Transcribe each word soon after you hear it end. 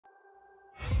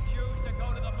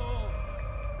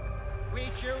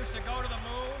choose to go to the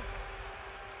moon?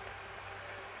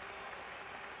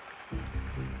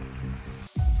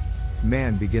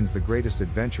 Man begins the greatest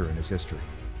adventure in his history.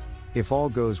 If all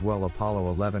goes well, Apollo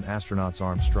 11 astronauts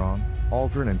Armstrong,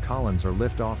 Aldrin and Collins are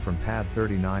liftoff from Pad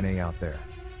 39A out there.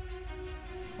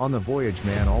 On the voyage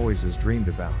man always has dreamed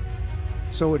about.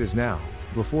 So it is now,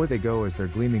 before they go as their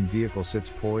gleaming vehicle sits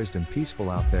poised and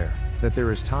peaceful out there, that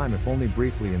there is time, if only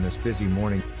briefly in this busy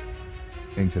morning,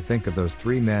 to think of those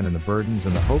three men and the burdens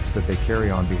and the hopes that they carry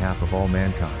on behalf of all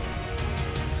mankind.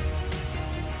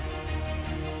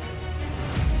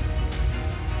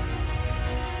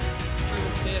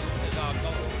 This is our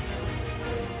goal.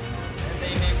 And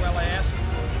they may well ask,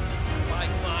 why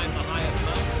climb the highest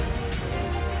mountain?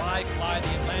 Why fly the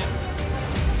Atlantic?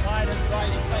 Why did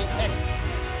Christ play Texas?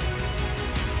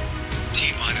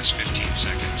 T-minus 15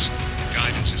 seconds.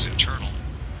 Guidance is internal.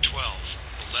 12,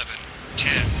 11,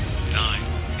 10, 9.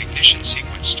 Ignition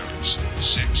sequence starts.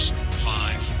 6,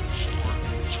 5, 4,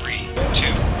 3, 2,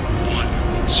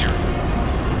 1, 0.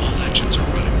 All engines are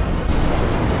running.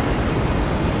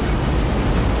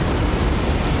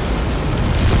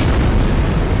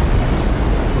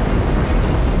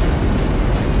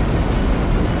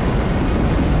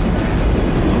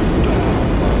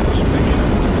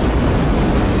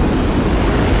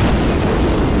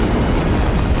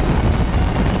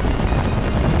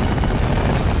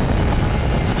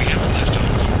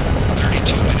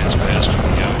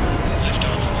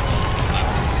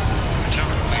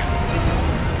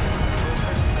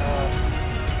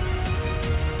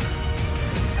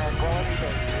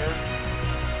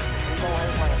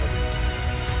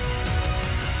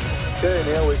 Okay,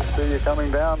 Neil, we can see you coming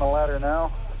down the ladder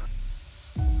now.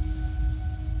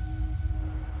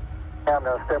 Yeah, I'm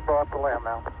going to step off the limb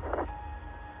now.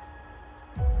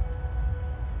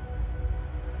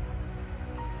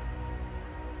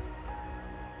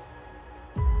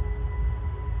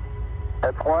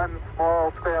 That's one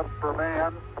small step for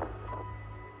man,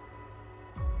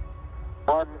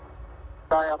 one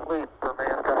giant leap for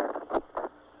mankind.